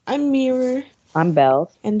I'm Mirror, I'm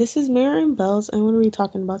Bells. and this is Mirror and Bells. And what are we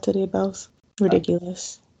talking about today, Bells?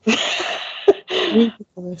 Ridiculous.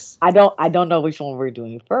 Ridiculous. I don't know which one we're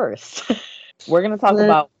doing first. We're gonna talk We're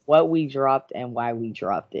about what we dropped and why we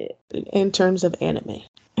dropped it. in terms of anime.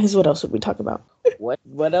 Is what else would we talk about?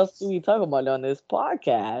 What else do we talk about on this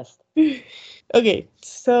podcast? Okay,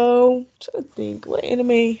 so I'm trying to think, what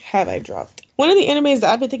anime have I dropped? One of the animes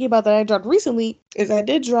that I've been thinking about that I dropped recently is I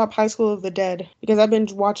did drop High School of the Dead because I've been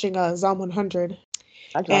watching Zom 100.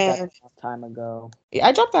 I dropped that And a long time ago. yeah,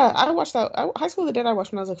 I dropped that. I watched that. High School of the Dead. I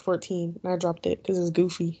watched when I was like 14, and I dropped it because it was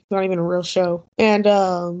goofy. It's not even a real show. And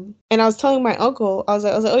I was telling my uncle, I was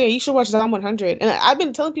like, oh yeah, you should watch Zom 100. And I've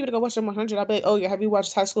been telling people to go watch Zom 100. I'll be like, oh yeah, have you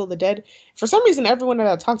watched High School of the Dead? For some reason, everyone that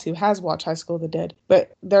I talk to has watched High School of the Dead,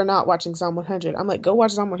 but they're not watching Zom 100. I'm like, go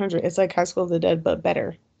watch Zom 100. It's like High School of the Dead, but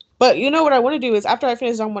better. But you know what I want to do is after I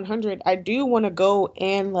finish on 100, I do want to go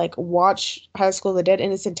and like watch High School of the Dead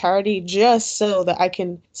in its entirety just so that I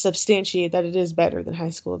can substantiate that it is better than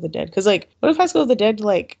High School of the Dead. Because like, what if High School of the Dead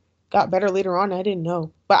like got better later on? I didn't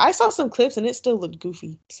know, but I saw some clips and it still looked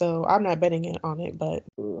goofy. So I'm not betting it on it, but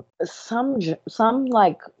Some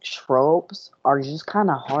like tropes are just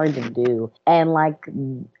kind of hard to do, and like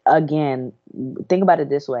again, think about it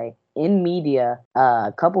this way. In media,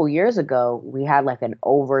 a couple years ago, we had like an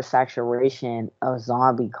oversaturation of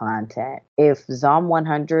zombie content. If Zom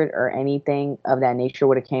 100 or anything of that nature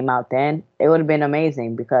would have came out then, it would have been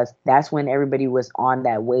amazing because that's when everybody was on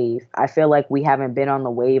that wave. I feel like we haven't been on the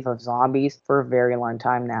wave of zombies for a very long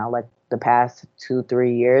time now. Like the past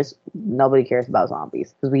 2-3 years, nobody cares about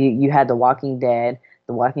zombies because you had The Walking Dead.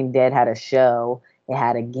 The Walking Dead had a show. It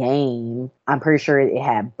had a game. I'm pretty sure it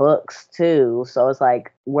had books too. So it's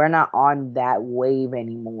like we're not on that wave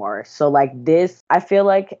anymore. So like this, I feel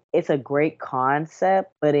like it's a great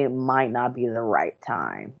concept, but it might not be the right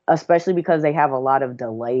time. Especially because they have a lot of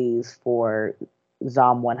delays for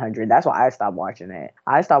Zom 100. That's why I stopped watching it.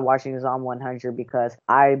 I stopped watching Zom 100 because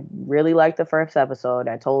I really liked the first episode.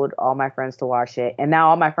 I told all my friends to watch it, and now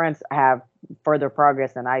all my friends have further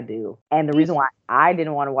progress than I do. And the reason why I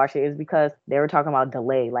didn't want to watch it is because they were talking about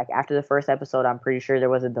delay. Like after the first episode, I'm pretty sure there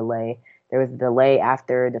was a delay. There was a delay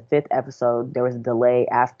after the fifth episode. There was a delay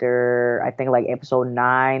after I think like episode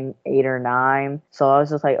 9, 8 or 9. So I was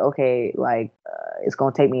just like, okay, like it's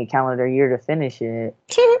gonna take me a calendar year to finish it.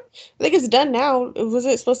 I think it's done now. Was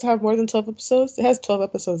it supposed to have more than 12 episodes? It has 12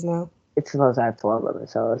 episodes now. It's supposed to have 12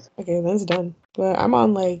 episodes. Okay, that's done. But I'm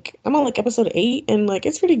on like episode 8 and like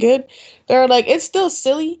it's pretty good. They're like it's still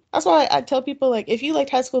silly. That's why I tell people like if you liked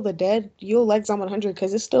High School of the Dead, you'll like Zom 100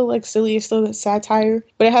 because it's still like silly, it's still satire,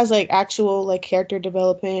 but it has like actual like character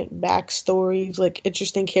development, backstories, like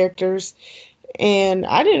interesting characters. And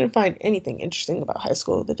I didn't find anything interesting about High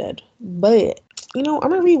School of the Dead. But I'm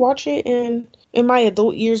gonna rewatch it and in my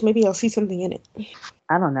adult years maybe I'll see something in it.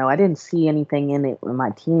 I don't know. I didn't see anything in it in my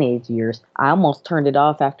teenage years. I almost turned it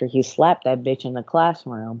off after he slapped that bitch in the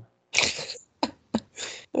classroom.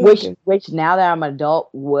 Okay. Which now that I'm an adult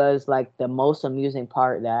was like the most amusing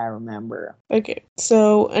part that I remember. Okay,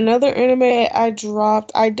 so another anime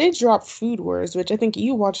I did drop Food Wars, which I think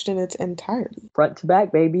you watched in its entirety. Front to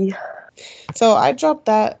back, baby. So I dropped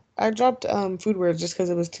that. I dropped Food Wars just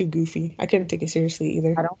because it was too goofy. I couldn't take it seriously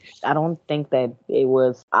either. I don't think that it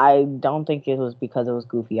was. I don't think it was because it was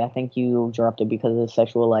goofy. I think you dropped it because of the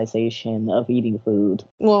sexualization of eating food.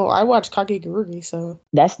 Well, I watched Kakegurui, so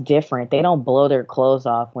That's different. They don't blow their clothes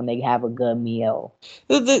off when they have a good meal.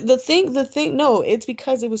 the thing. No, it's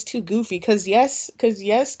because it was too goofy. Because yes,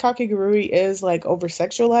 Kakegurui is like over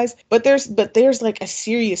sexualized, but there's like a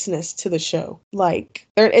seriousness to the show. Like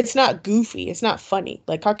it's not goofy. It's not funny.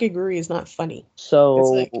 Like Kakegurui is not funny.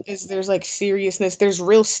 So There's like seriousness. There's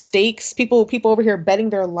real stakes. People over here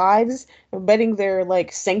betting their lives, betting their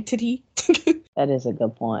like sanctity. that is a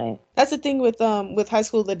good point. That's the thing with High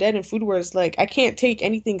School of the Dead and Food Wars. Like I can't take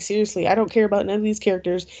anything seriously. I don't care about none of these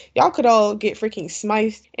characters. Y'all could all get freaking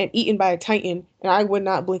smiced and eaten by a titan, and I would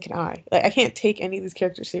not blink an eye. Like I can't take any of these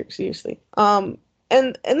characters seriously.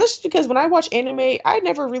 And that's just because when I watch anime, I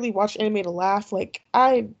never really watch anime to laugh. Like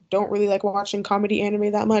I don't really like watching comedy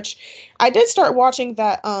anime that much. I did start watching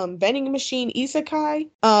that vending machine isekai.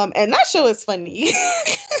 And that show is funny.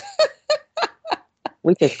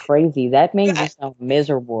 Which is crazy. That made you sound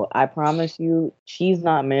miserable. I promise you, she's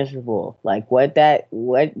not miserable. Like what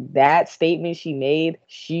that statement she made,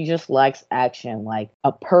 she just likes action, like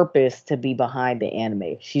a purpose to be behind the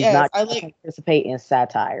anime. She's Yes, not to participate in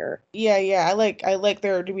satire. yeah. I like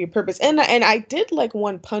there to be a purpose. And I did like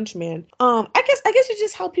One Punch Man. I guess it's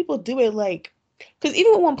just how people do it. Like Because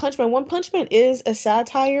even with One Punch Man is a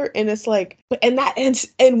satire, and it's like,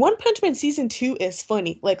 and One Punch Man season 2 is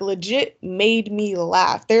funny, like legit made me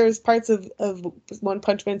laugh. There's parts of One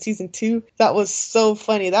Punch Man season 2 that was so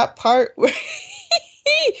funny. That part where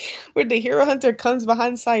where the hero hunter comes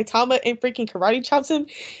behind Saitama and freaking karate chops him,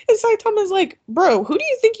 and Saitama's like, "Bro, who do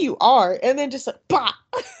you think you are?" And then just like, bah.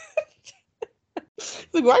 It's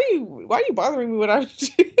like, why are you bothering me when I'm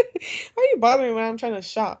why are you bothering me when I'm trying to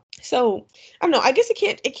shop? So I don't know. I guess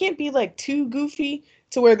it can't be like too goofy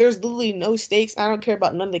to where there's literally no stakes. I don't care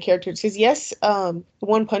about none of the characters because yes,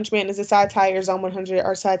 One Punch Man is a satire, Zom 100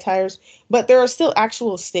 are satires, but there are still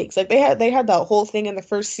actual stakes. Like they had that whole thing in the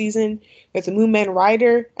first season with the Moon Man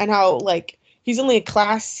Rider and how like he's only a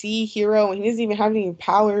class C hero and he doesn't even have any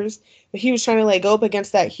powers. But he was trying to like go up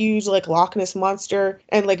against that huge like Loch Ness monster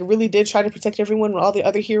and like really did try to protect everyone when all the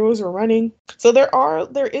other heroes were running. So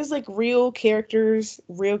there is like real characters,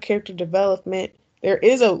 real character development. There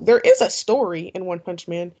is a story in One Punch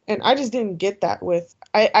Man, and I just didn't get that with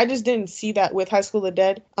I just didn't see that with High School of the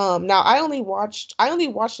Dead. Now I only watched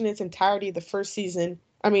in its entirety the first season.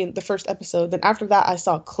 I mean the first episode. Then after that I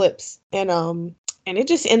saw clips and it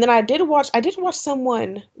just and then I did watch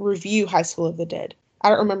someone review High School of the Dead. I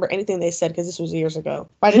don't remember anything they said because this was years ago.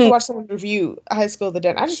 But I did watch someone review High School of the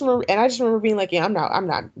Dead. I just remember being like, yeah, I'm not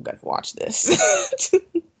gonna watch this.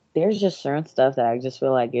 There's just certain stuff that I just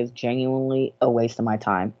feel like is genuinely a waste of my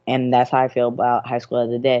time. And that's how I feel about High School of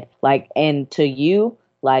the Dead. Like, and to you,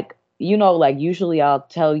 like, like usually I'll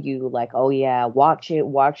tell you like, oh yeah, watch it.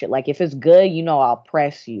 Like if it's good, I'll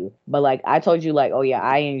press you. But like I told you like, oh yeah,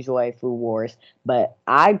 I enjoy Food Wars. But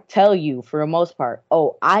I tell you for the most part,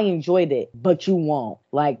 oh, I enjoyed it, but you won't.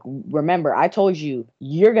 Like, remember, I told you,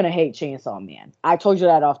 you're going to hate Chainsaw Man. I told you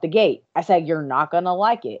that off the gate. I said, you're not going to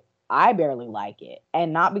like it. I barely like it.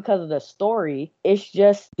 And not because of the story. It's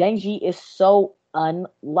just Denji is so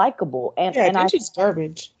unlikable. And Denji's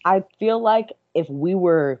garbage. I feel like if we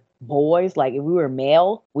were boys, like if we were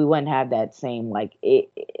male, we wouldn't have that same like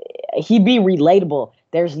he'd be relatable.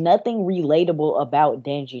 There's nothing relatable about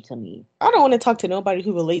Denji to me. I don't want to talk to nobody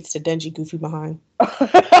who relates to Denji Goofy behind.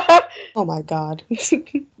 Oh my god.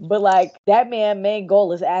 But like that main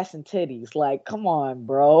goal is ass and titties. Like, come on,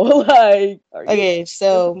 bro. Like okay,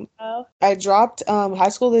 so I dropped High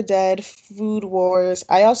School of the Dead, Food Wars.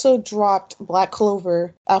 I also dropped Black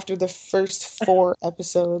Clover after the first 4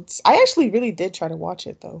 episodes. I actually really did try to watch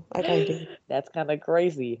it though. Like I did. That's kind of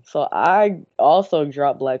crazy. So I also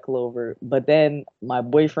dropped Black Clover, but then my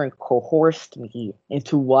boyfriend coerced me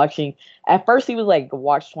into watching. At first he was like,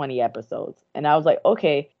 watch 20 episodes. And I was like,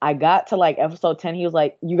 okay. I got to like episode 10. He was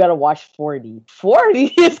like, you got to watch 40. 40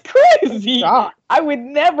 is crazy. God. I would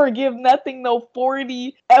never give nothing no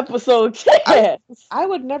 40 episode chance. I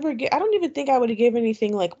would never I don't even think I would give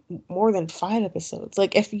anything like more than 5 episodes.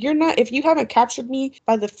 Like if you haven't captured me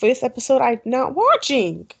by the 5th episode, I'm not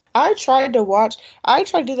watching. I tried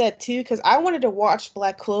to do that too because I wanted to watch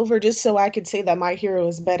Black Clover just so I could say that My Hero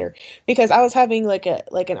is better. Because I was having like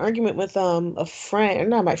an argument with a friend,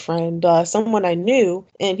 not my friend, someone I knew,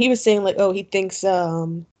 and he was saying like, oh, he thinks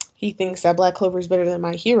that Black Clover is better than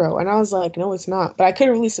My Hero. And I was like, no, it's not. But I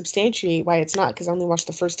couldn't really substantiate why it's not because I only watched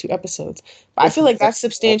the first 2 episodes. But I feel like that's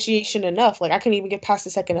substantiation enough. Like I couldn't even get past the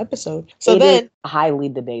 2nd episode. So then highly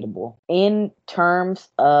debatable in terms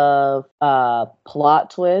of plot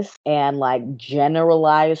twist and like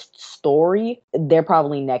generalized story. They're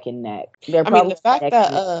probably neck and neck. The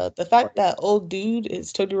fact that old dude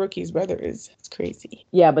is Todoroki's brother is crazy.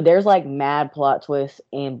 Yeah, but there's like mad plot twists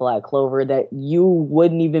in Black Clover that you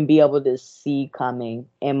wouldn't even be able to see coming,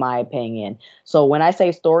 in my opinion. So when I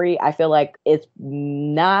say story, I feel like it's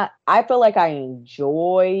not. I feel like I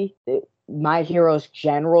enjoy My Hero's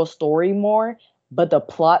general story more, but the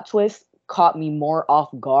plot twist caught me more off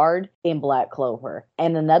guard in Black Clover.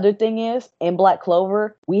 And another thing is, in Black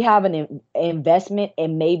Clover, we have an investment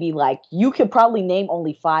in maybe like, you could probably name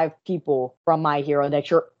only 5 people from My Hero that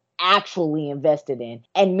you're actually invested in.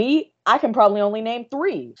 And me, I can probably only name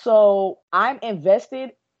 3. So I'm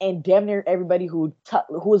invested in damn near everybody who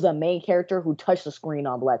is a main character who touched the screen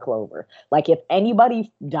on Black Clover. Like if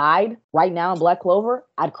anybody died right now in Black Clover,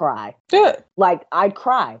 I'd cry. Yeah. Like I'd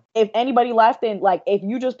cry. If anybody left in, like if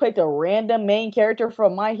you just picked a random main character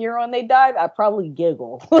from My Hero and they died, I'd probably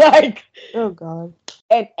giggle. Like, oh god.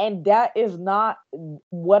 And that is not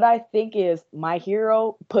what I think is My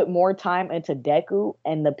Hero put more time into Deku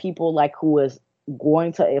and the people like who was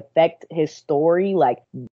going to affect his story, like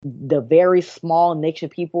the very small niche of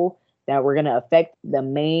people that were going to affect the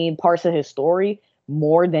main parts of his story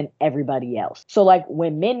more than everybody else. So like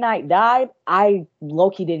when Midnight died, I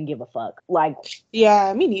low-key didn't give a fuck. Like,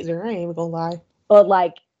 yeah, me neither. I ain't even gonna lie. But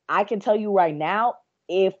like, I can tell you right now,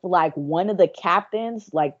 if like one of the captains,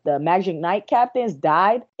 like the Magic Knight captains,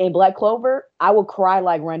 died in Black Clover, I would cry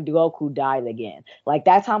like Rengoku died again. Like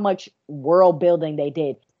that's how much world building they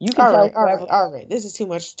did. You can tell whoever. All right. This is too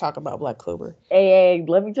much to talk about Black Clover. Hey,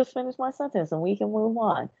 let me just finish my sentence and we can move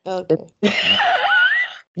on. Okay.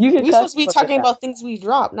 You can. We're supposed to be talking about things we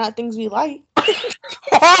drop, not things we like.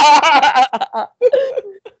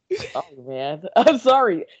 Oh man, I'm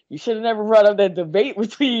sorry. You should have never brought up that debate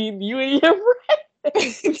between you and your friend.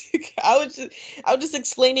 I was just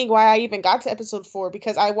explaining why I even got to episode 4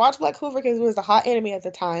 because I watched Black Clover because it was the hot anime at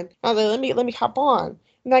the time. I was like, let me hop on.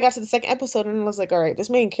 And I got to the second episode and I was like, all right, this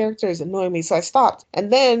main character is annoying me, so I stopped.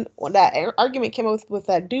 And then when that argument came up with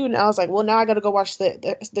that dude, and I was like, well, now I got to go watch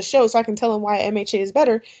the show so I can tell him why MHA is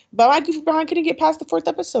better. But my goofy behind couldn't get past the 4th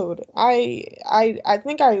episode.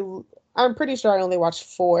 I'm pretty sure I only watched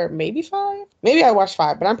 4, maybe 5. Maybe I watched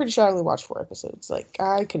 5, but I'm pretty sure I only watched 4 episodes. Like,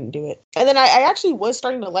 I couldn't do it. And then I actually was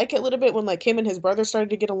starting to like it a little bit when, like, him and his brother started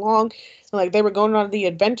to get along. And, like, they were going on the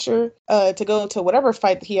adventure to go to whatever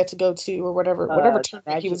fight that he had to go to or whatever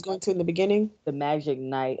tournament he was going to in the beginning. The Magic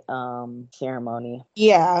Knight ceremony.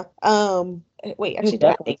 Yeah. Wait, actually, you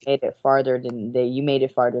definitely made it farther than you made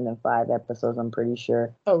it farther than 5 episodes. I'm pretty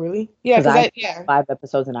sure. Oh, really? Yeah, because yeah, 5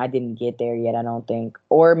 episodes and I didn't get there yet. I don't think,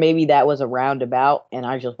 or maybe that was a roundabout and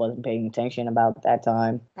I just wasn't paying attention about that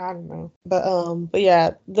time. I don't know, but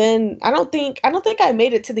yeah. Then I don't think I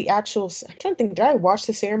made it to the actual. I'm trying to think. Did I watch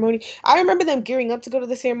the ceremony? I remember them gearing up to go to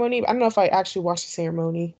the ceremony. But I don't know if I actually watched the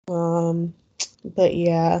ceremony. But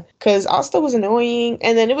yeah, because Asta was annoying,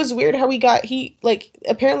 and then it was weird how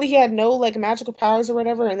apparently he had no like magical powers or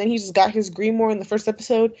whatever, and then he just got his Grimoire in the first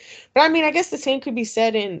episode. But I mean, I guess the same could be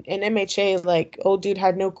said in MHA. Like, old dude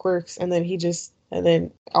had no quirks, and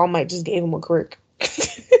then All Might just gave him a quirk.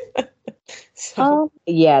 So.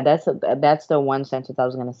 Yeah, that's the one sentence I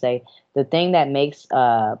was gonna say. The thing that makes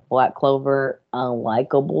Black Clover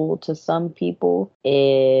unlikable to some people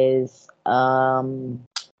is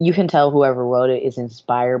you can tell whoever wrote it is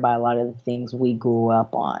inspired by a lot of the things we grew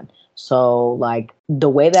up on. So, like, the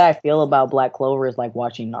way that I feel about Black Clover is like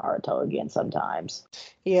watching Naruto again sometimes.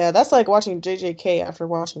 Yeah, that's like watching JJK after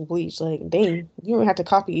watching Bleach. Like, dang, you don't have to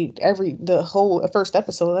copy the whole first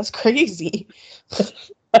episode. That's crazy.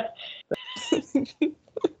 That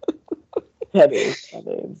is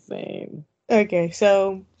insane. Okay,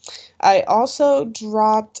 so I also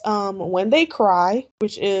dropped When They Cry,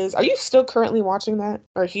 which is, are you still currently watching that?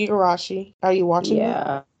 Or Higurashi? Are you watching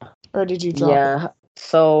that? Or did you drop it?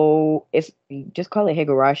 So it's just call it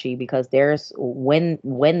Higurashi because there's when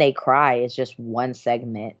They Cry is just one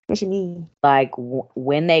segment. What you mean? Like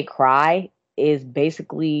When They Cry is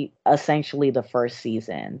basically essentially the first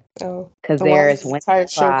season. Oh, because there's When They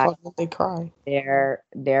Cry. When They Cry.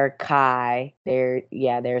 They're Kai.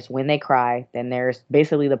 There's When They Cry. Then there's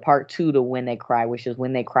basically the part 2 to When They Cry, which is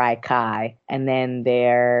When They Cry Kai. And then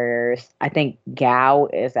there's, I think, Gao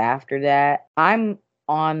is after that. I'm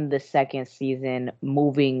on the 2nd season,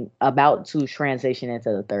 about to transition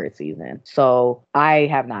into the 3rd season. So I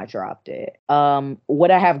have not dropped it.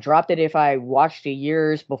 Would I have dropped it if I watched it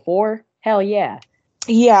years before? Hell yeah.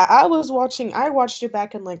 Yeah, I watched it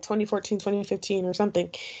back in like 2014, 2015 or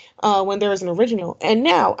something, when there was an original. And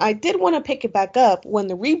now I did want to pick it back up when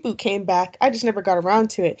the reboot came back. I just never got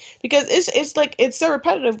around to it because it's so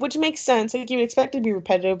repetitive, which makes sense. Like, you would expect it to be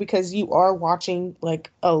repetitive because you are watching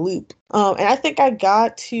like a loop. And I think I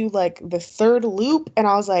got to like the 3rd loop and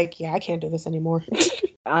I was like, yeah, I can't do this anymore.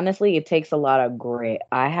 Honestly, it takes a lot of grit.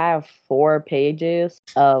 I have 4 pages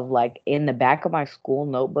of, like, in the back of my school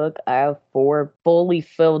notebook, I have 4 fully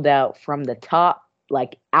filled out from the top,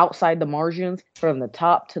 like outside the margins, from the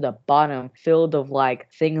top to the bottom, filled of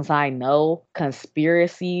like things I know,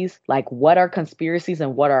 conspiracies, like what are conspiracies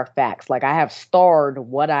and what are facts. Like, I have starred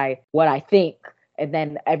what I think, and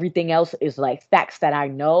then everything else is like facts that I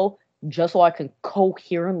know, just so I can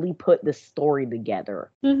coherently put the story together.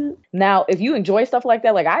 Mm-hmm. Now, if you enjoy stuff like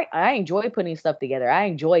that, like I enjoy putting stuff together. I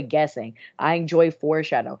enjoy guessing. I enjoy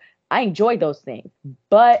foreshadow. I enjoy those things,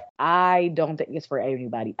 but I don't think it's for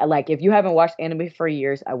everybody. Like, if you haven't watched anime for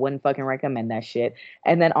years, I wouldn't fucking recommend that shit.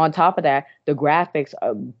 And then on top of that, the graphics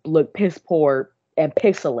look piss poor and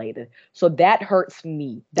pixelated. So that hurts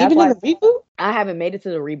me. That's even in the reboot? I haven't made it to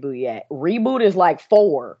the reboot yet. Reboot is like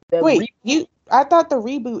 4. I thought the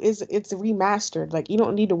reboot it's remastered. Like, you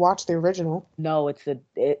don't need to watch the original. No, it's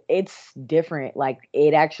different. Like,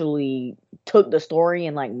 it actually took the story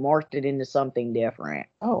and like morphed it into something different.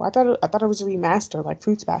 Oh, I thought it was a remaster, like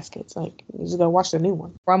Fruits Baskets. Like, you just gotta watch the new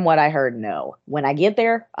one. From what I heard, no. When I get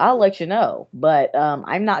there, I'll let you know. But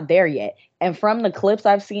I'm not there yet. And from the clips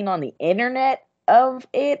I've seen on the internet, of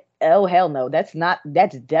it, oh hell no, that's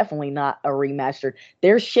definitely not a remastered.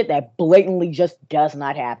 There's shit that blatantly just does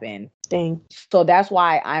not happen. Dang. So that's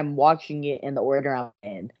why I'm watching it in the order I'm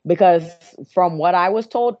in. Because from what I was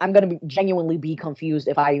told, I'm gonna genuinely be confused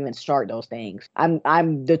if I even start those things.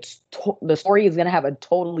 The story is gonna have a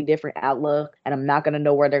totally different outlook, and I'm not gonna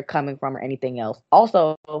know where they're coming from or anything else.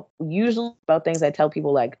 Also, usually about things I tell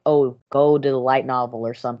people like, oh, go to the light novel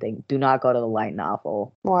or something. Do not go to the light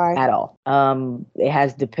novel. Why? At all. It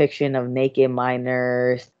has depiction of naked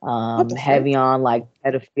minors, heavy on like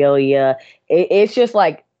pedophilia. It's just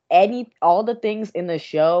like all the things in the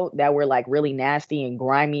show that were like really nasty and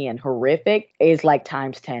grimy and horrific is like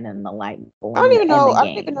times 10 in the light. I don't even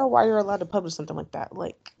know why you're allowed to publish something like that.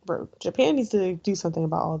 Like, bro, Japan needs to do something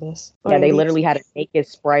about all this. Yeah, they literally had a naked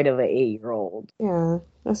sprite of an 8-year-old. Yeah,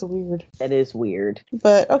 that's weird. That is weird.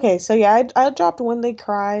 But okay, so yeah, I dropped When They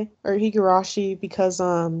Cry or Higurashi because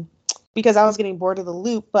I was getting bored of the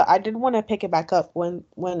loop, but I did want to pick it back up when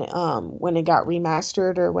it got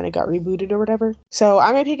remastered or when it got rebooted or whatever. So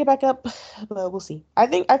I may pick it back up, but we'll see. I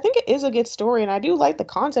think it is a good story, and I do like the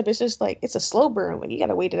concept. It's just like it's a slow burn. Like you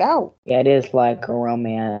gotta wait it out. Yeah, it is like a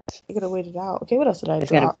romance. You gotta wait it out. Okay, what else did I drop?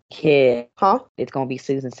 It's gonna kiss. Huh? It's gonna be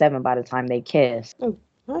season 7 by the time they kiss. Oh,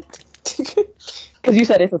 what? Because you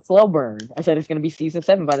said it's a slow burn. I said it's gonna be season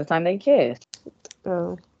 7 by the time they kiss.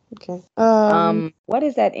 Oh. Okay. What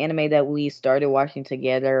is that anime that we started watching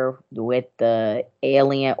together with the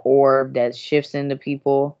alien orb that shifts into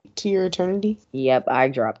people? To Your Eternity? Yep, I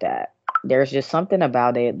dropped that. There's just something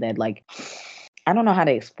about it that, like, I don't know how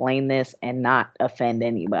to explain this and not offend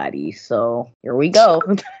anybody. So here we go.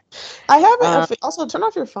 I haven't. Also, turn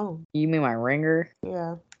off your phone. You mean my ringer?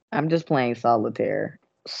 Yeah. I'm just playing solitaire.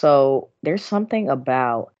 So there's something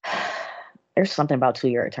about To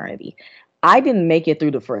Your Eternity. I didn't make it through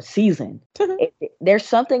the first season. There's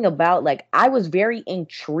something about, like, I was very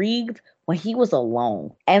intrigued when he was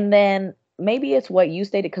alone. And then maybe it's what you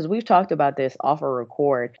stated, because we've talked about this off a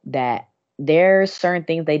record, that there's certain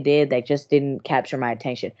things they did that just didn't capture my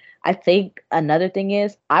attention. I think another thing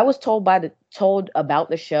is I was told about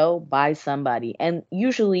the show by somebody. And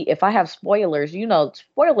usually if I have spoilers,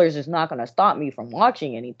 spoilers is not going to stop me from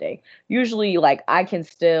watching anything. Usually, like, I can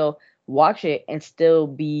still watch it and still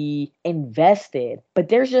be invested. But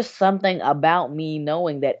there's just something about me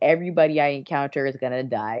knowing that everybody I encounter is gonna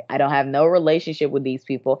die. I don't have no relationship with these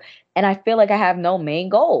people, and I feel like I have no main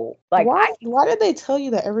goal. Like, why did they tell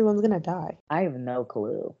you that everyone's gonna die? I have no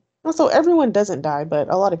clue. Also, everyone doesn't die, but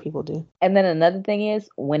a lot of people do. And then another thing is,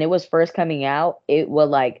 when it was first coming out, it would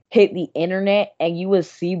like hit the internet and you would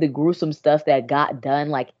see the gruesome stuff that got done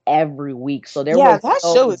like every week. So that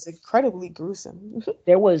show is incredibly gruesome.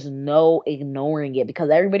 There was no ignoring it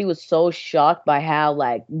because everybody was so shocked by how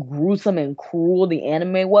like gruesome and cruel the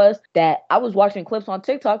anime was that I was watching clips on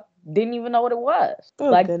TikTok, didn't even know what it was.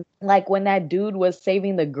 Like when that dude was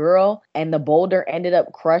saving the girl and the boulder ended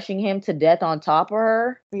up crushing him to death on top of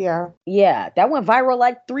her. Yeah, that went viral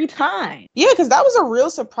like 3 times. Yeah, because that was a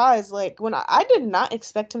real surprise. Like when I did not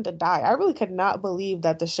expect him to die. I really could not believe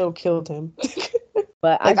that the show killed him.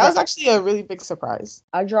 But that was actually a really big surprise.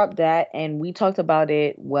 I dropped that, and we talked about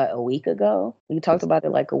it, a week ago? We talked about it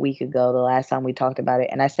like a week ago, the last time we talked about it.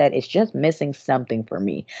 And I said, it's just missing something for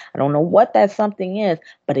me. I don't know what that something is,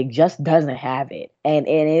 but it just doesn't have it. And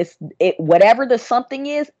whatever the something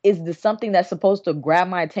is the something that's supposed to grab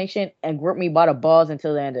my attention and grip me by the balls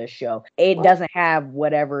until the end of the show. It doesn't have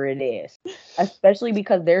whatever it is. Especially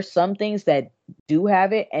because there's some things that do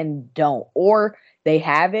have it and don't. Or they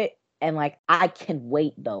have it, and like I can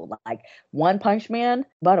wait though. Like One Punch Man,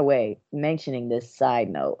 by the way, mentioning this side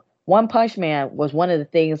note, One Punch Man was one of the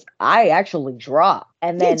things I actually dropped.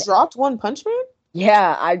 And then you dropped One Punch Man?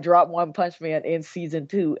 Yeah, I dropped One Punch Man in season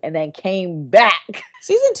 2 and then came back.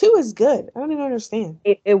 Season 2 is good. I don't even understand.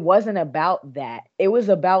 It wasn't about that. It was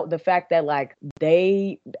about the fact that like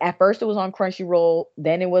at first it was on Crunchyroll,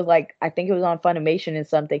 then it was like I think it was on Funimation and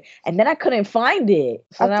something, and then I couldn't find it.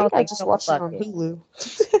 So I think I just watched it on Hulu.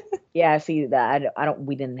 Yeah, see that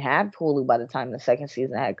we didn't have Hulu by the time the second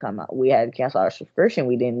season had come out. We had canceled our subscription.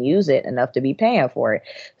 We didn't use it enough to be paying for it.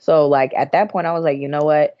 So like at that point I was like, you know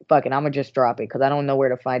what? Fuck it, I'm gonna just drop it because I don't know where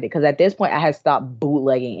to find it. Because at this point I had stopped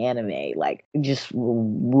bootlegging anime. Like just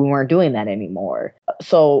we weren't doing that anymore.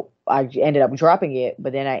 So I ended up dropping it,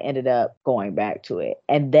 but then I ended up going back to it.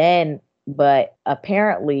 But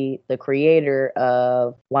apparently the creator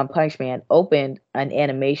of One Punch Man opened an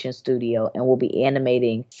animation studio and will be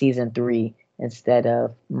animating season 3 instead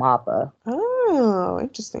of MAPPA. Oh,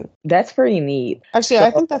 interesting. That's pretty neat. Actually, So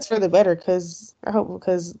I think that's for the better because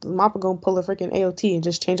Mappa gonna pull a freaking AOT and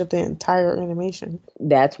just change up the entire animation.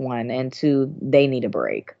 that's one. And two, they need a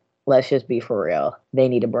break. Let's just be for real. They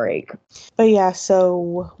need a break. But yeah, so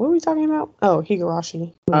what were we talking about? Oh,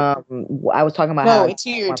 Higurashi. I was talking about No, how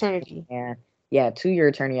Into Your Eternity. yeah, 2 Year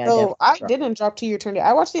Eternity. I So definitely I dropped. didn't drop To Your Eternity.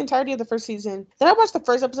 I watched the entirety of the first season. Then I watched the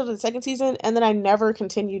first episode of the second season, and then I never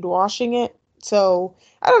continued watching it. So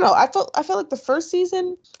I don't know. I felt like the first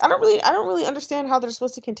season. I don't really understand how they're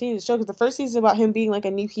supposed to continue the show because the first season is about him being like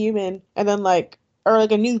a new human, and then like or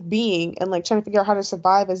like a new being, and like trying to figure out how to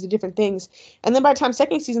survive as the different things. And then by the time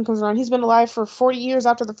second season comes around, he's been alive for 40 years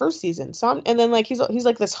after the first season. And then like he's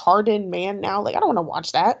like this hardened man now. Like I don't want to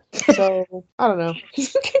watch that. So I don't know.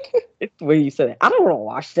 It's the way you said it. I don't want to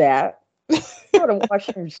watch that. I want to watch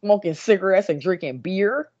him smoking cigarettes and drinking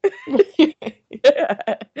beer.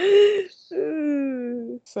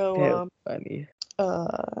 So That's funny.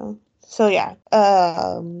 so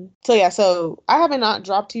I haven't not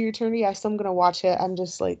dropped To Your Eternity. I still am gonna watch it. I'm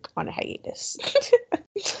just like on a hiatus.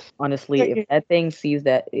 Honestly, if that thing sees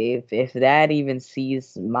that, if that even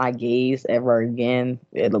sees my gaze ever again,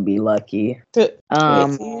 it'll be lucky. To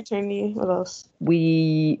Your Eternity. What else?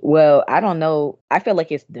 Well, I don't know. I feel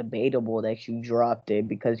like it's debatable that you dropped it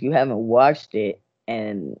because you haven't watched it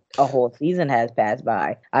and a whole season has passed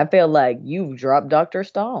by. I feel like you've dropped Dr.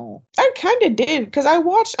 Stone. I kind of did because I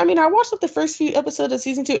watched like the first few episodes of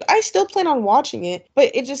season 2. I still plan on watching it,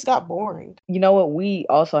 but it just got boring. You know what? We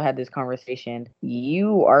also had this conversation.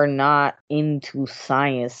 You are not into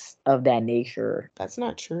science of that nature. That's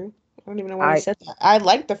not true. I don't even know why you said that. I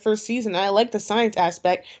like the first season. I like the science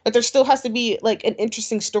aspect, but there still has to be like an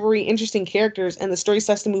interesting story, interesting characters, and the story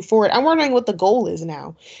still has to move forward. I'm wondering what the goal is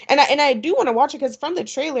now, and I do want to watch it because from the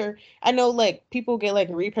trailer, I know like people get like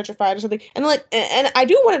re-petrified or something, and like and I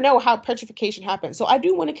do want to know how petrification happens. So I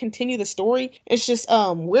do want to continue the story. It's just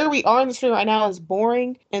where we are in the story right now is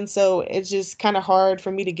boring, and so it's just kind of hard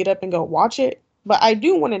for me to get up and go watch it. But I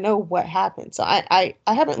do want to know what happened. So I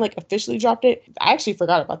haven't like officially dropped it. I actually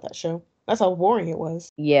forgot about that show. That's how boring it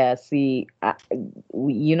was. Yeah, see,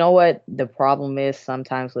 you know what the problem is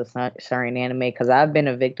sometimes with certain anime, because I've been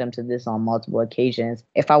a victim to this on multiple occasions.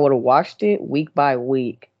 If I would have watched it week by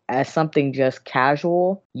week as something just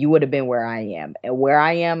casual, you would have been where I am. And where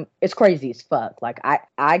I am, it's crazy as fuck. Like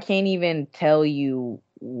I can't even tell you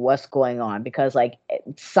what's going on because like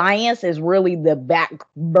science is really the back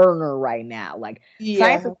burner right now. Like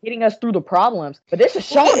science is getting us through the problems, but this is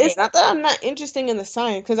showing it's not that I'm not interested in the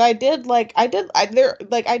science because I did like all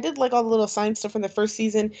the little science stuff from the first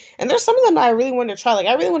season, and there's some of them that I really want to try. Like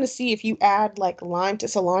I really want to see if you add like lime to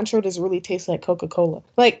cilantro, does it really taste like Coca-Cola?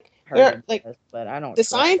 Like but I don't. The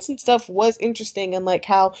science and stuff was interesting and like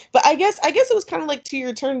how, but I guess it was kind of like To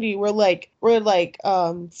Your Eternity where Fushi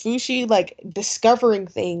like discovering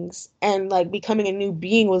things and like becoming a new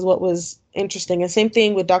being was what was interesting. And same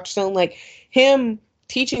thing with Dr. Stone, like him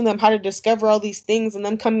teaching them how to discover all these things and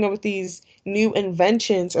them coming up with these new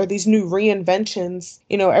inventions or these new reinventions,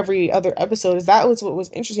 every other episode. That was what was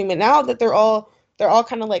interesting. But now that they're all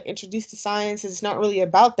kind of like introduced to science, it's not really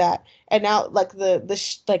about that. And now like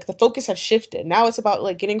the focus has shifted. Now it's about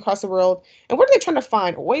like getting across the world. And what are they trying to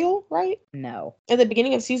find? Oil, right? No. At the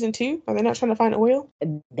beginning of season 2, are they not trying to find oil?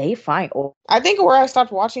 They find oil. I think where I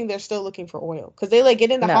stopped watching, they're still looking for oil because they like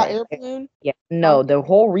get in the hot air balloon. Yeah, no. The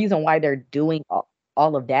whole reason why they're doing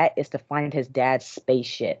all of that is to find his dad's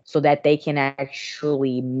spaceship so that they can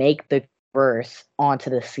actually make the verse onto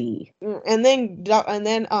the sea. And then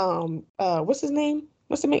what's his name?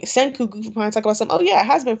 What's the name? Senku Goofy Pine talk about something. Oh yeah, it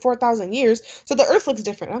has been 4,000 years, so the Earth looks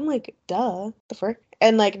different. I'm like, duh, the frick.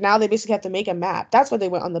 And like now they basically have to make a map. That's why they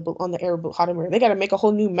went on the air hot air. They got to make a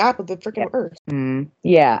whole new map of the freaking Earth.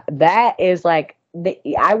 Yeah, that is like.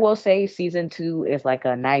 I will say season 2 is like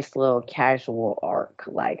a nice little casual arc.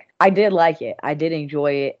 Like I did like it. I did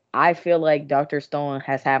enjoy it. I feel like Dr. Stone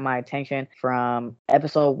has had my attention from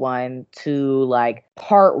episode 1 to like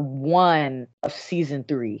part 1 of season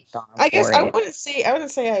 3. I guess I wouldn't say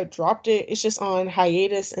I dropped it. It's just on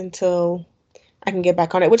hiatus until I can get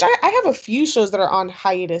back on it, which I have a few shows that are on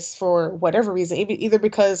hiatus for whatever reason, either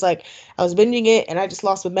because like I was binging it and I just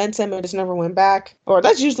lost momentum and just never went back, or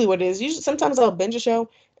that's usually what it is. Usually sometimes I'll binge a show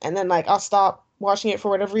and then like I'll stop watching it for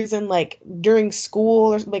whatever reason, like during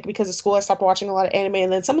school or like because of school I stopped watching a lot of anime,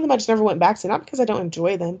 and then some of them I just never went back to, not because I don't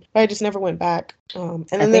enjoy them, but I just never went back. And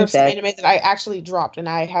then there's some anime that I actually dropped and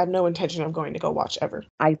I had no intention of going to go watch ever.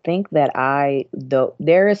 I think that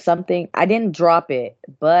there is something, I didn't drop it,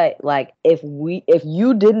 but like if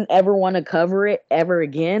you didn't ever want to cover it ever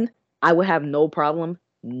again, I would have no problem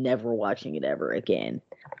never watching it ever again.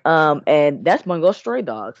 And that's Bungo Stray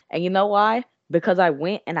Dogs. And you know why? Because I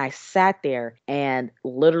went and I sat there and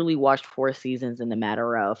literally watched 4 seasons in a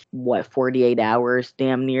matter of 48 hours,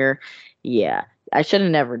 damn near. Yeah, I should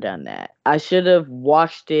have never done that. I should have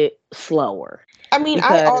watched it slower. I mean,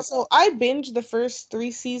 Because I binged the first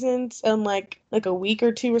 3 seasons in like a week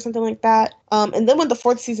or two or something like that. And then when the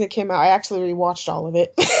fourth season came out, I actually rewatched all of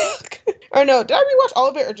it. Or no, did I rewatch all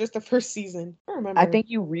of it or just the first season? I don't I remember. think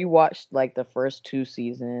you rewatched like the first 2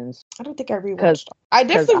 seasons. I don't think I Because rewatched. I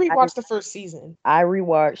because definitely rewatched the first season. I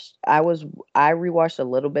rewatched a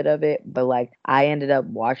little bit of it, but like I ended up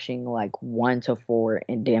watching like 1 to 4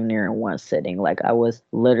 and damn near in one sitting. Like I was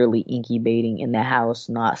literally incubating in the house,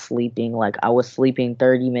 not sleeping. Like I was sleeping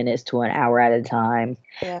 30 minutes to an hour at a time.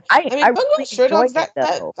 Yeah, I I mean, I Bungo really Stray Dogs. enjoyed it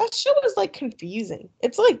That though. that show is like confusing.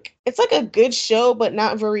 It's like a good show, but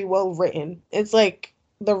not very well written. It's like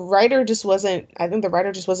the writer just wasn't. I think the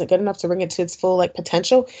writer just wasn't good enough to bring it to its full like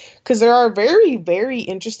potential. Because there are very very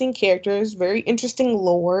interesting characters, very interesting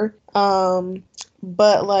lore.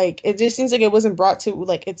 But like it just seems like it wasn't brought to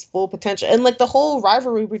like its full potential. And like the whole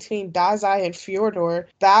rivalry between Dazai and Fyodor,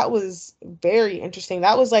 that was very interesting.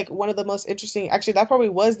 That was like one of the most interesting. Actually, that probably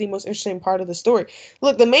was the most interesting part of the story.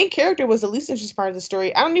 Look, the main character was the least interesting part of the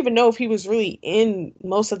story. I don't even know if he was really in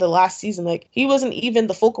most of the last season. Like he wasn't even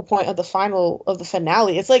the focal point of the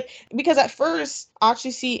finale. It's like because at first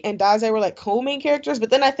Achishi and Daze were like co-main characters,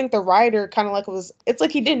 but then I think the writer kind of like was it's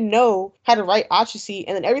like he didn't know how to write Achishi,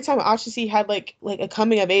 and then every time Achishi had like a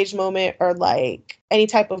coming of age moment or like any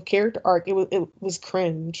type of character arc, it was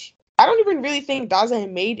cringe. I don't even really think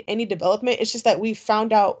Daza made any development. It's just that we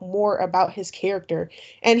found out more about his character.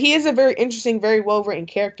 And he is a very interesting, very well written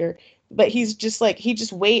character. But he's just like he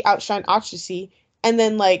just way outshined Achishi. And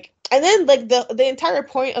then the entire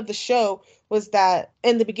point of the show was that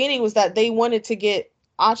in the beginning was that they wanted to get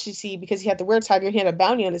Achishi because he had the weird tiger and he had a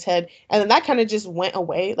bounty on his head. And then that kind of just went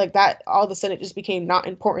away. Like that all of a sudden it just became not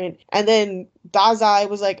important. And then Dazai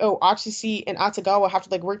was like, oh, Achishi and Atagawa have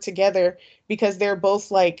to like work together because they're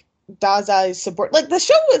both like Dazai's support. Like the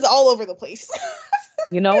show was all over the place.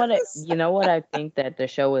 You know what I think that the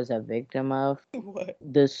show is a victim of? What?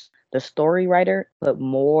 The story writer put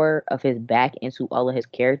more of his back into all of his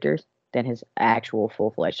characters than his actual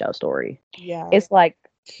full fleshed out story. Yeah. It's like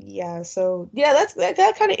Yeah, so yeah,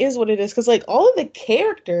 that kind of is what it is because like all of the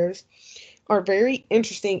characters are very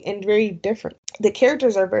interesting and very different. The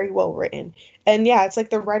characters are very well written. And yeah, it's like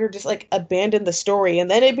the writer just like abandoned the story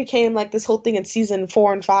and then it became like this whole thing in season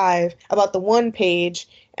 4 and 5 about the one page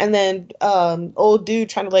and then old dude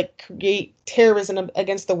trying to like create terrorism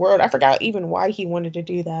against the world. I forgot even why he wanted to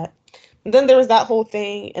do that. And then there was that whole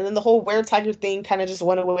thing, and then the whole Were Tiger thing kind of just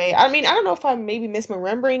went away. I mean, I don't know if I'm maybe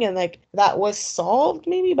misremembering and like that was solved,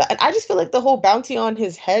 maybe, but I just feel like the whole bounty on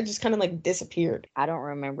his head just kind of like disappeared. I don't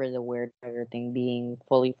remember the weird trigger thing being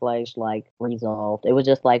fully fledged, like resolved. It was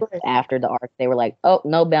just like Right. after the arc, they were like, "Oh,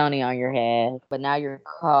 no bounty on your head," but now your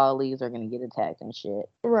colleagues are gonna get attacked and shit.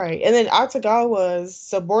 Right. And then Atagawa's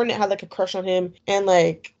subordinate had like a crush on him, and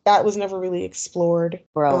like that was never really explored.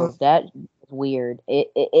 Bro, that was weird.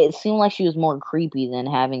 It seemed like she was more creepy than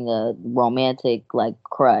having a romantic like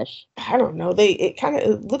crush. I don't know. It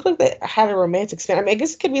looked like they had a romantic spin. I mean, I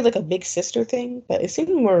guess it could be like a big sister thing, but it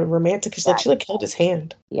seemed more romantic because like she like held his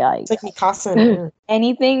hand. Yikes. It's like Mikasa and Eren.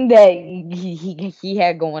 Anything that he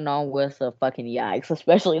had going on was a fucking yikes,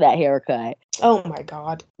 especially that haircut. Oh my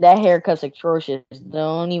God. That haircut's atrocious.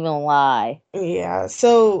 Don't even lie. Yeah.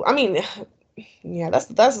 So I mean, yeah, that's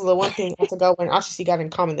the one thing Atagawa and Ashishi got in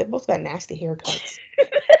common. They both got nasty haircuts.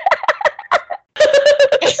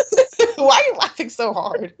 Why are you laughing so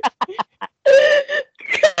hard?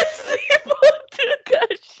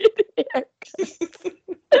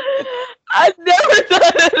 I never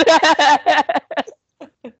thought of that.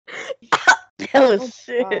 That was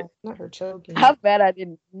shit. God, not her choking. How bad I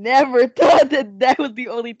didn't never thought that was the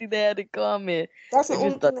only thing they had in common. That's the They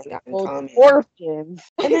only just thing thought they got in both common. orphans.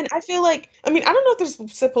 And then I feel like, I mean, I don't know if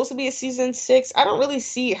there's supposed to be a season 6. I don't really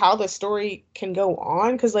see how the story can go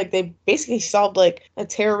on because, like, they basically solved, like, a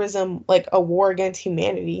terrorism, like, a war against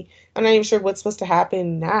humanity. I'm not even sure what's supposed to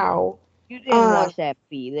happen now. You didn't watch that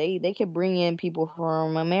feed. They could bring in people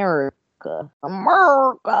from America.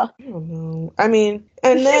 America. I don't know. I mean,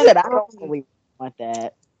 and She then said, I don't really want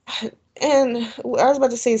that. and I was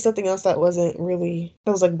about to say something else that wasn't really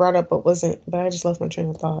that was like brought up but wasn't, but I just lost my train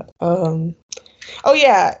of thought. Oh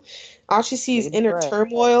yeah. Ashishi's inner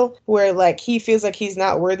turmoil where like he feels like he's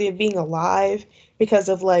not worthy of being alive because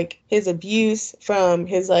of like his abuse from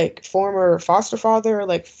his like former foster father or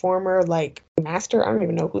like former like master. I don't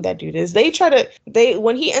even know who that dude is.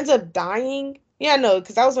 When he ends up dying Yeah, no,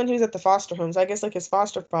 because that was when he was at the foster home. So I guess like his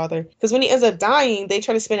foster father. Because when he ends up dying, they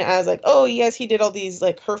try to spin it as like, oh yes, he did all these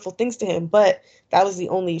like hurtful things to him, but that was the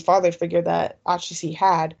only father figure that Achishi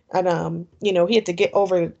had, and he had to get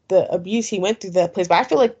over the abuse he went through that place. But I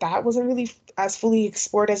feel like that wasn't really as fully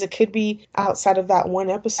explored as it could be outside of that one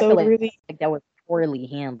I feel episode, really. like that was poorly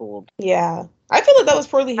handled. Yeah. I feel like that was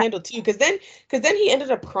poorly handled too, because then he ended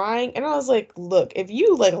up crying, and I was like, look, if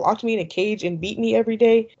you like locked me in a cage and beat me every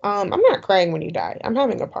day, I'm not crying when you die. I'm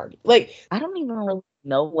having a party. Like, I don't even really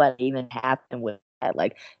know what even happened with that.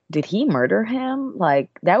 Like, did he murder him? Like,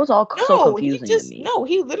 that was all so confusing to me. No,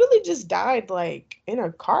 he literally just died like in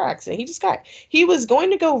a car accident. He was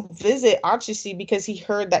going to go visit Achishi because he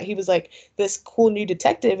heard that he was like this cool new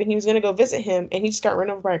detective, and he was going to go visit him, and he just got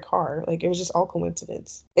run over by a car. Like, it was just all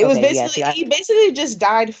coincidence. It was Okay, yeah, basically, see, he basically just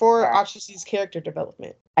died for Achishi's character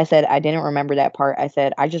development. I said I didn't remember that part. I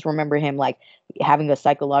said I just remember him like having a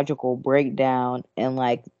psychological breakdown and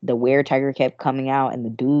like the were-tiger kept coming out and the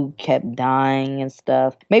dude kept dying and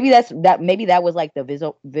stuff. Maybe that was like the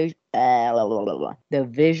the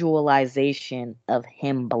visualization of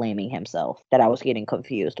him blaming himself that I was getting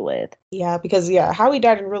confused with. Yeah, because how he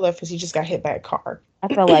died in real life is he just got hit by a car.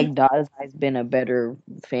 I felt like Dazai's been a better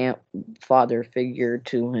father figure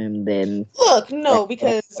to him than. Look, no,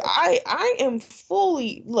 because I am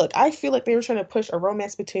fully look. I feel like they were trying to push a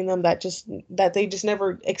romance between them that they just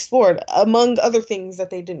never explored, among other things that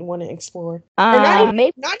they didn't want to explore. Or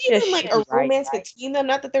Maybe not even like a romance between them.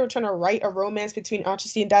 Not that they were trying to write a romance between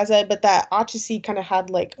Achishi and Dazai, but that Achishi kind of had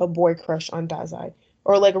like a boy crush on Dazai,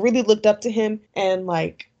 or like really looked up to him and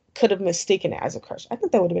like could have mistaken it as a crush. I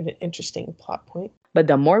think that would have been an interesting plot point. But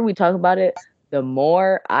the more we talk about it, the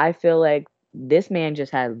more I feel like this man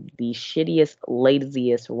just has the shittiest,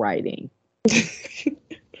 laziest writing.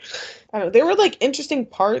 I don't know. There were like interesting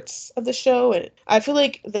parts of the show, and I feel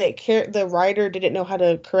like the writer didn't know how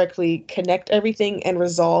to correctly connect everything and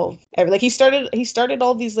resolve like he started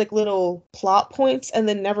all these like little plot points and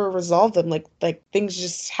then never resolved them. Like things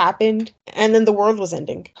just happened, and then the world was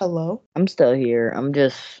ending. Hello? I'm still here. I'm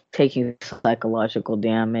just taking psychological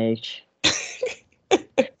damage.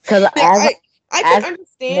 Because I can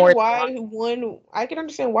understand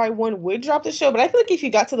why one would drop the show, but I feel like if you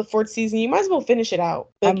got to the fourth season, you might as well finish it out.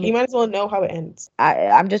 Like, you might as well know how it ends.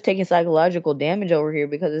 I'm just taking psychological damage over here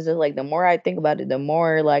because it's just like the more I think about it, the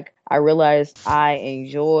more like I realize I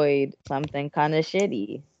enjoyed something kind of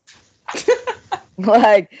shitty.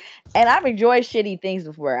 Like, and I've enjoyed shitty things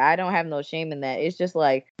before. I don't have no shame in that. It's just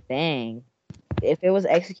like, dang. If it was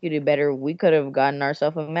executed better, we could have gotten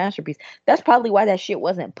ourselves a masterpiece. That's probably why that shit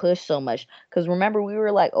wasn't pushed so much. Because remember, we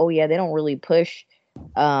were like, oh yeah, they don't really push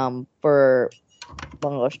for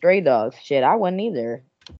Stray Dogs. Shit, I wouldn't either.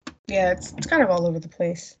 Yeah, it's kind of all over the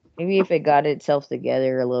place. Maybe if it got itself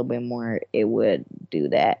together a little bit more, it would do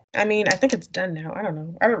that. I mean, I think it's done now. I don't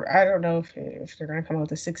know. I don't know if they're gonna come out with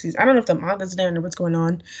the 60s. I don't know if the manga's done or what's going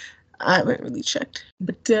on. I haven't really checked.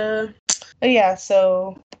 But yeah,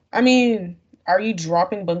 so I mean, are you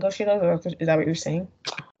dropping Bungo Shiro? Is that what you're saying?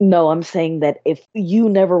 No, I'm saying that if you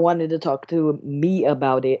never wanted to talk to me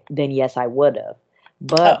about it, then yes, I would have.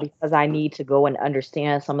 But because I need to go and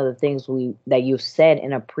understand some of the things that you said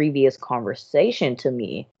in a previous conversation to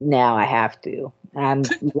me, now I have to. I'm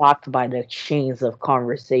locked by the chains of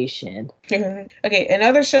conversation. Okay,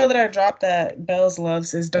 another show that I dropped that Bells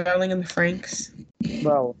loves is Darling in the Franxx.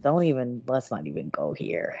 Bro, let's not even go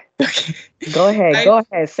here. Go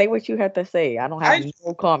ahead. Say what you have to say. I don't have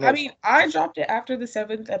no comments. I mean, I dropped it after the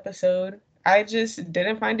 7th episode. I just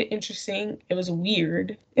didn't find it interesting. It was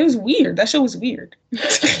weird. That show was weird.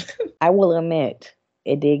 I will admit,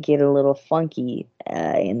 it did get a little funky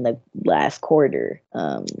in the last quarter.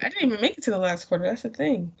 I didn't even make it to the last quarter. That's the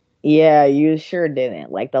thing. Yeah, you sure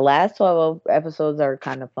didn't. Like, the last 12 episodes are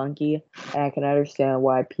kind of funky. And I can understand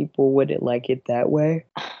why people wouldn't like it that way.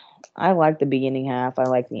 I like the beginning half. I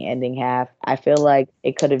like the ending half. I feel like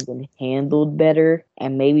it could have been handled better.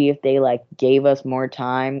 And maybe if they like gave us more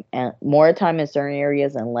time in certain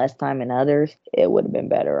areas and less time in others, it would have been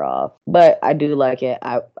better off. But I do like it.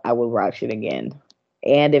 I would watch it again.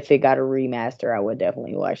 And if it got a remaster, I would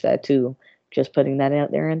definitely watch that too. Just putting that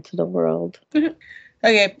out there into the world.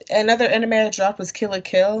 Okay, another anime I dropped was Kill la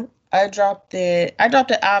Kill. I dropped it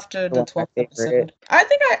after the 12th episode. I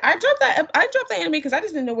think I dropped the anime because I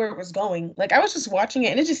just didn't know where it was going. Like, I was just watching it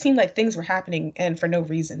and it just seemed like things were happening and for no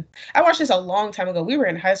reason. I watched this a long time ago. We were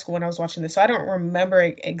in high school when I was watching this, so I don't remember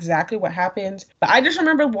exactly what happened. But I just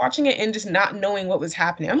remember watching it and just not knowing what was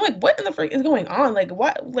happening. I'm like, what in the frick is going on? Like,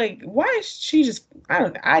 what? Like, why is she just? I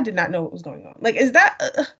don't know. I did not know what was going on. Like, is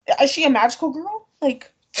she a magical girl?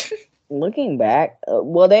 Like. looking back,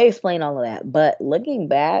 well, they explain all of that, but looking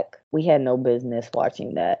back, we had no business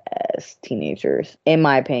watching that as teenagers, in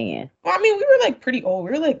my opinion. Well, I mean, we were like pretty old.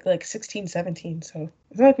 We were like 16, 17, so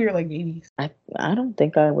I feel like we were like babies. I don't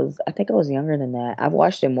think I was. I think I was younger than that. I've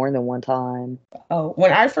watched it more than one time. Oh,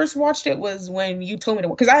 when I first watched it was when you told me to,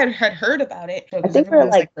 because I had heard about it. I Because think we were everyone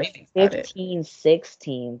was like raving about it. 15,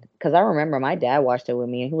 16. Because I remember my dad watched it with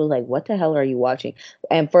me, and he was like, "What the hell are you watching?"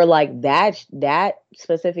 And for like that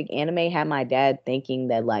specific anime, had my dad thinking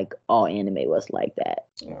that like all anime was like that.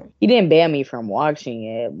 Yeah. He didn't ban me from watching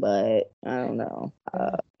it, but I don't know.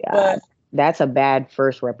 Yeah, that's a bad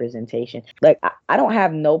first representation. Like I don't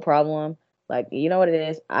have no problem. Like, you know what it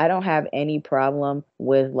is? I don't have any problem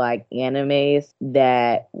with like animes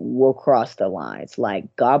that will cross the lines,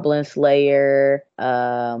 like Goblin Slayer,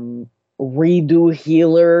 Redo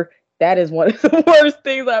Healer. That is one of the worst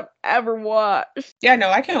things I've ever watched. Yeah, no,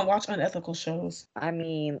 I can't watch unethical shows. I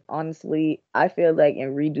mean, honestly, I feel like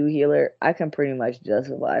in Redo Healer, I can pretty much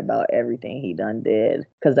justify about everything he done did.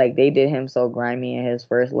 Because, like, they did him so grimy in his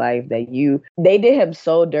first life that they did him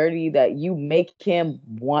so dirty that you make him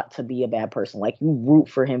want to be a bad person. Like, you root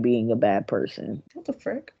for him being a bad person. What the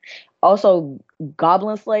frick? Also,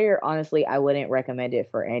 Goblin Slayer, honestly, I wouldn't recommend it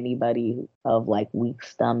for anybody of, like, weak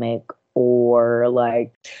stomach or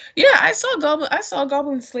like, yeah, I saw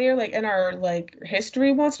Goblin Slayer like in our like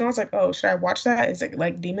history once, and I was like, oh, should I watch that? Is it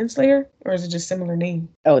like Demon Slayer, or is it just similar name?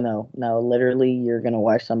 Oh no, literally, you're gonna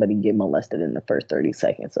watch somebody get molested in the first 30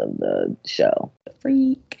 seconds of the show.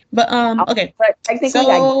 Freak. But okay. But technically,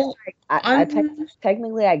 so,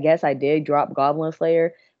 technically, I guess I did drop Goblin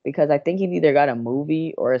Slayer because I think it either got a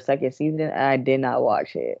movie or a second season, and I did not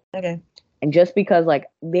watch it. Okay. And just because like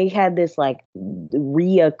they had this like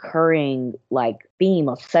reoccurring like theme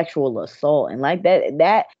of sexual assault and like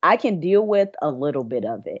that I can deal with a little bit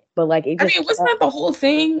of it, but like it just wasn't that the whole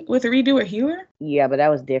thing with Redo a Healer? Yeah, but that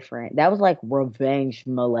was different. That was like revenge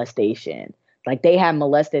molestation. Like they had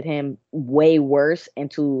molested him way worse and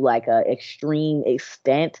to like a extreme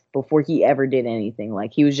extent before he ever did anything.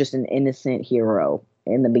 Like he was just an innocent hero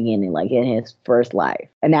in the beginning, like in his first life.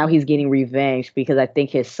 And now he's getting revenge because I think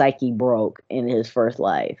his psyche broke in his first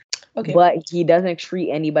life. Okay. But he doesn't treat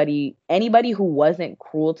anybody who wasn't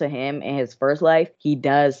cruel to him in his first life, he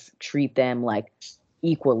does treat them like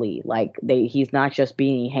equally. Like he's not just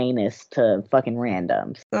being heinous to fucking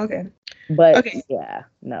randoms. Okay. But yeah,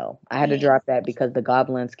 no. I had to drop that because the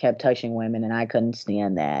goblins kept touching women and I couldn't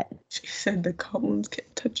stand that. She said the goblins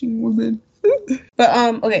kept touching women.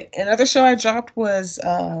 But okay, another show I dropped was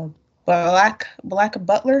Black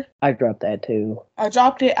Butler. I dropped that too. I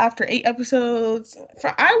dropped it after 8 episodes.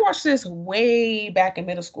 I watched this way back in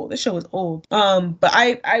middle school. This show was old. But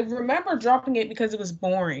I remember dropping it because it was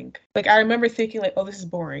boring. Like I remember thinking like, oh, this is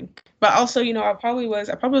boring. But also, you know, I probably was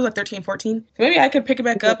like 13, 14. So maybe I could pick it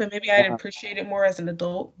back up and maybe I'd appreciate it more as an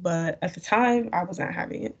adult. But at the time, I was not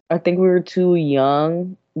having it. I think we were too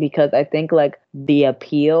young because I think like the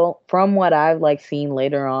appeal from what I've like seen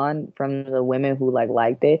later on from the women who like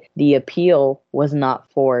liked it, the appeal was not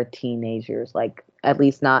for teenagers. Like at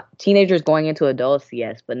least not teenagers going into adults,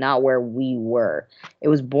 yes, but not where we were. It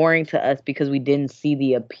was boring to us because we didn't see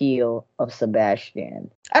the appeal of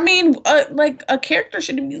Sebastian. I mean, like a character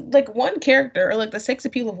shouldn't be like one character or like the sex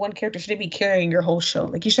appeal of one character shouldn't be carrying your whole show.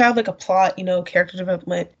 Like you should have like a plot, you know, character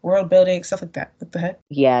development, world building, stuff like that. What the heck?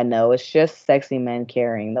 Yeah, no, it's just sexy men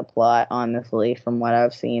carrying the plot, honestly, from what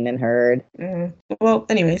I've seen and heard. Mm-hmm. Well,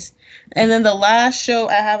 anyways, and then the last show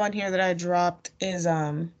I have on here that I dropped is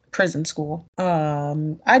Prison School.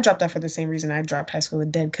 I dropped that for the same reason I dropped High School of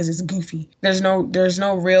the Dead, because it's goofy. There's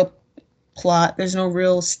no real plot. There's no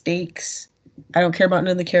real stakes. I don't care about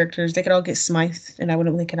none of the characters. They could all get smithed and I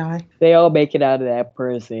wouldn't blink an eye. They all make it out of that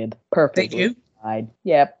prison perfectly. They do?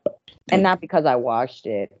 Yep. And not because I watched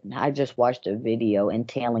it. I just watched a video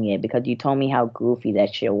entailing it because you told me how goofy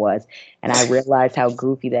that shit was. And I realized how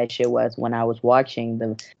goofy that shit was when I was watching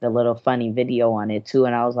the little funny video on it too.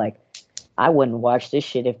 And I was like, I wouldn't watch this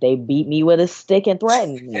shit if they beat me with a stick and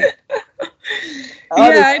threatened me.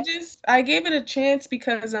 Yeah, I gave it a chance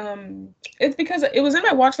because it's because it was in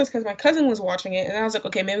my watch list because my cousin was watching it and I was like,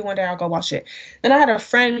 okay, maybe one day I'll go watch it. Then I had a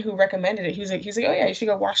friend who recommended it. He's like, oh yeah, you should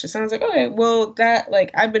go watch this. And I was like, okay, well that like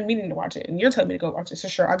I've been meaning to watch it and you're telling me to go watch it, so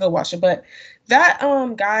sure, I'll go watch it. But that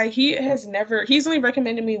guy, he's only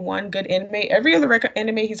recommended me one good anime. Every other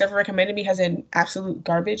anime he's ever recommended me has been absolute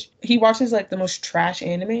garbage. He watches like the most trash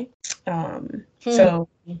anime. So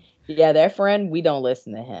yeah, that friend, we don't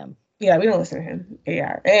listen to him. Yeah, we don't listen to him.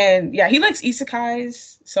 Yeah. And yeah, he likes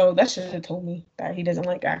isekais, so that should have told me that he doesn't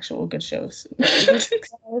like actual good shows.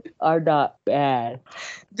 Are not bad.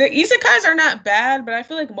 The isekais are not bad, but I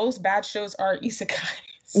feel like most bad shows are isekais.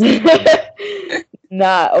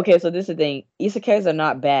 Nah, okay, so this is the thing. Isekais are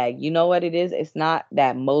not bad. You know what it is? It's not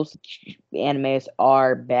that most animes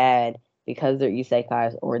are bad because they're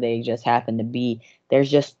isekais or they just happen to be. There's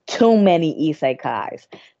just too many isekais.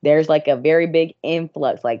 There's like a very big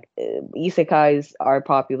influx. Like isekais are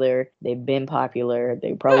popular. They've been popular.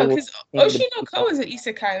 They probably No, will because continue to be Oshinoko is an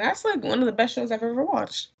isekai, and that's like one of the best shows I've ever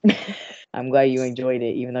watched. I'm glad you enjoyed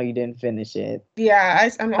it, even though you didn't finish it. Yeah,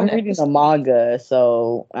 I'm I'm on reading the episode. manga,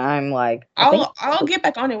 so I'm like, I think. I'll get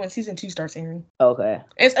back on it when season 2 starts airing. Okay.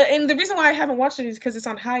 And the reason why I haven't watched it is because it's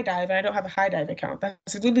on High Dive, and I don't have a High Dive account.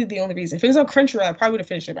 That's literally the only reason. If it was on Crunchyroll, I probably would have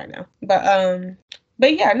finished it by now.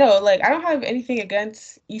 But yeah, no, like I don't have anything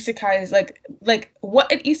against isekais. Like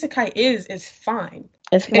what an isekai is fine.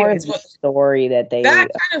 It's more of the story that they. That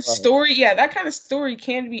kind of story, yeah, that kind of story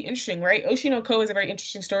can be interesting, right? Oshinoko is a very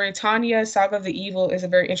interesting story. Tanya, Saga of the Evil is a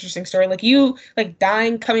very interesting story. Like you, like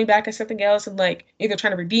dying, coming back as something else, and like either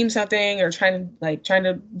trying to redeem something or trying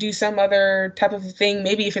to do some other type of thing.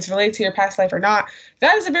 Maybe if it's related to your past life or not.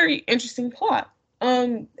 That is a very interesting plot.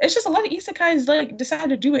 It's just a lot of isekais like decide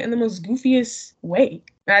to do it in the most goofiest way,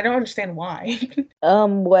 and I don't understand why.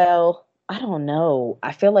 Well, I don't know.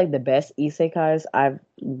 I feel like the best isekais I've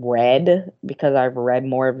read, because I've read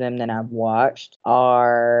more of them than I've watched,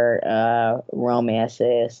 are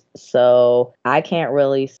romances. So I can't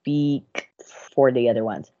really speak for the other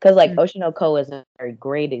ones, because like Oshinoko is a very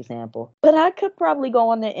great example, but I could probably go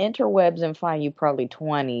on the interwebs and find you probably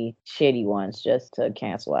 20 shitty ones just to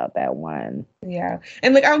cancel out that one. Yeah,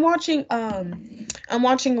 and like I'm watching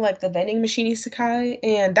like the vending machine isekai,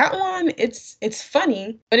 and that one it's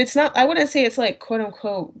funny, but it's not. I wouldn't say it's like quote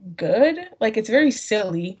unquote good. Like it's very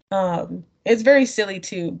silly. It's very silly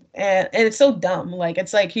too, and it's so dumb. Like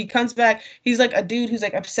it's like he comes back, he's like a dude who's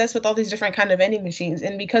like obsessed with all these different kind of vending machines,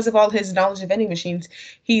 and because of all his knowledge of vending machines,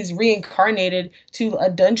 he's reincarnated to a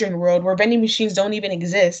dungeon world where vending machines don't even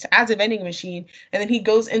exist as a vending machine, and then he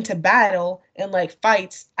goes into battle and like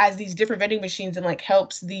fights as these different vending machines and like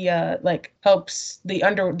helps the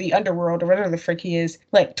underworld or whatever the frick he is,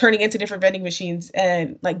 like turning into different vending machines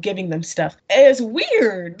and like giving them stuff. It's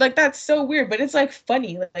weird. Like that's so weird, but it's like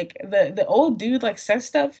funny. Like the old dude like says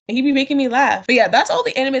stuff and he be making me laugh. But yeah, that's all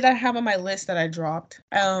the anime that I have on my list that I dropped.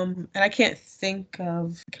 And I can't think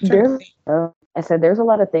of. I said there's a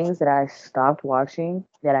lot of things that I stopped watching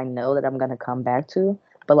that I know that I'm gonna come back to.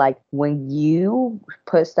 But like when you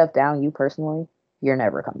put stuff down, you personally, you're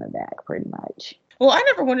never coming back, pretty much. Well, I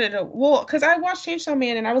never wanted to. Well, because I watched Chainsaw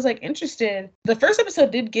Man and I was like interested. The first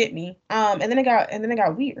episode did get me. And then it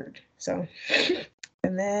got weird. So.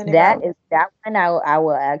 And then that one I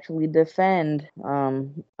will actually defend.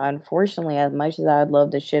 Unfortunately, as much as I'd love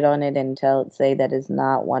to shit on it and say that it's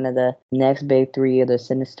not one of the next big 3 or the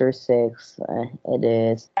Sinister 6, it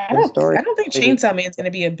is. I don't think Chainsaw Man's gonna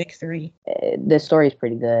be a big 3. The story's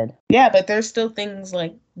pretty good. Yeah, but there's still things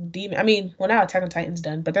like now Attack on Titan's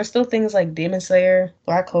done, but there's still things like Demon Slayer,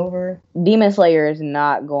 Black Clover. Demon Slayer is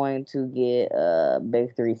not going to get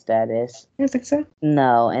big 3 status. You think so?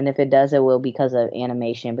 No, and if it does, it will because of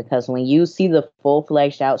animation. Because when you see the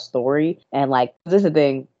full-fledged out story, and like this is the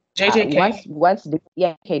thing, JJK.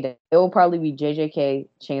 It will probably be JJK,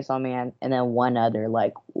 Chainsaw Man, and then one other,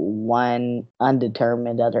 like one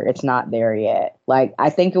undetermined other. It's not there yet. Like I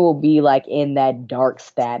think it will be like in that dark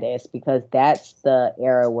status because that's the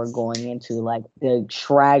era we're going into, like the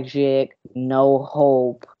tragic, no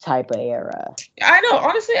hope type of era. I know.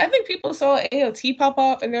 Honestly, I think people saw AOT pop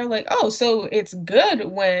up and they're like, "Oh, so it's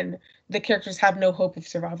good when the characters have no hope of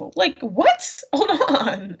survival." Like, what? Hold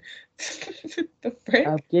on. The frick?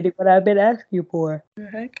 I'm getting what I've been asking you for. The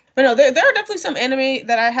heck? But no, there are definitely some anime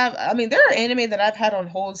that I have. I mean, there are anime that I've had on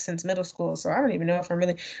hold since middle school, so I don't even know if I'm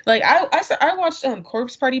really like I watched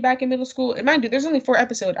Corpse Party back in middle school. And mind you, there's only 4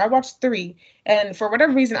 episodes. I watched 3, and for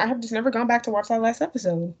whatever reason, I have just never gone back to watch that last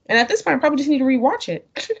episode. And at this point, I probably just need to rewatch it.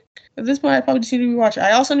 At this point, I probably just need to rewatch it.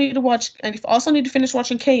 I also need to finish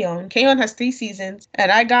watching K-On! K-On! Has 3 seasons,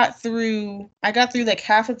 and I got through like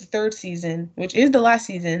half of the 3rd season, which is the last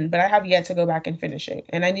season, but I have yet to go back and finish it.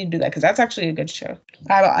 And I need to do that because that's actually a good show.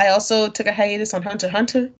 I also took a hiatus on Hunter x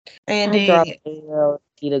Hunter, and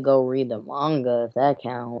to go read the manga if that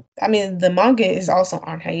counts. I mean, the manga is also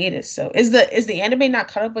on hiatus. So is the anime not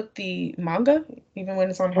caught up with the manga even when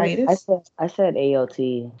it's on hiatus? I said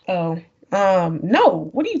AOT. Oh. No,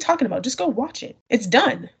 what are you talking about? Just go watch it. It's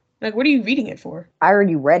done. Like, what are you reading it for? I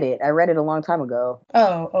already read it. I read it a long time ago.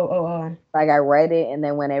 Oh. Like, I read it, and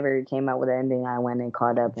then whenever it came out with the ending, I went and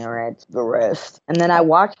caught up and read the rest. And then I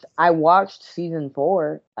watched season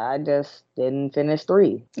 4. I just didn't finish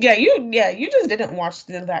 3. Yeah, you just didn't watch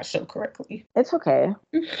that show correctly. It's okay.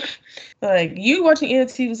 Like, you watching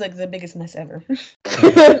ENT was like the biggest mess ever.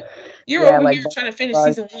 You're Yeah, over like, here trying to finish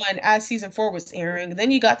season 1 as season 4 was airing.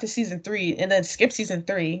 Then you got to season 3 and then skipped season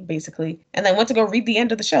 3, basically. And then went to go read the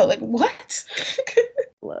end of the show. Like, what?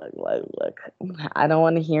 Look. I don't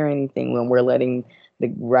want to hear anything when we're letting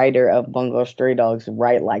the writer of Bungo Stray Dogs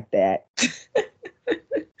write like that.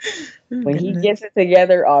 When he gets it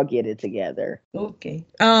together, I'll get it together. Okay.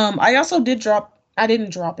 I didn't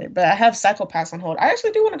drop it, but I have Psycho-Pass on hold. I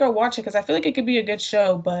actually do want to go watch it because I feel like it could be a good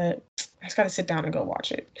show, but I just gotta sit down and go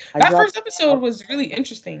watch it. That first episode was really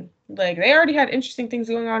interesting. Like, they already had interesting things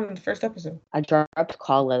going on in the first episode. I dropped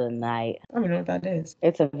Call of the Night. I don't even know what that is.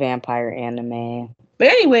 It's a vampire anime. But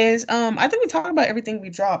anyways, I think we talked about everything we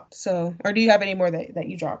dropped. So, or do you have any more that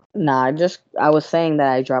you dropped? Nah, I was saying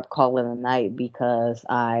that I dropped Call of the Night because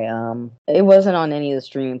it wasn't on any of the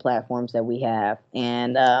streaming platforms that we have,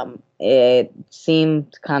 and it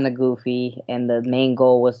seemed kind of goofy, and the main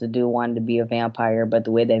goal was to wanted to be a vampire, but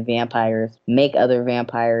the way that vampires make other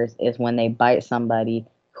vampires is when they bite somebody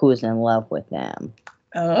who's in love with them.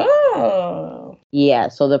 Oh. Yeah,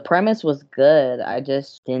 so the premise was good. I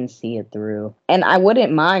just didn't see it through. And I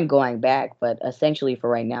wouldn't mind going back, but essentially for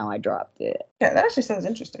right now, I dropped it. Yeah, that actually sounds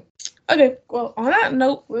interesting. Okay, well, on that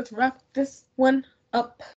note, let's wrap this one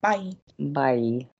up. Bye. Bye.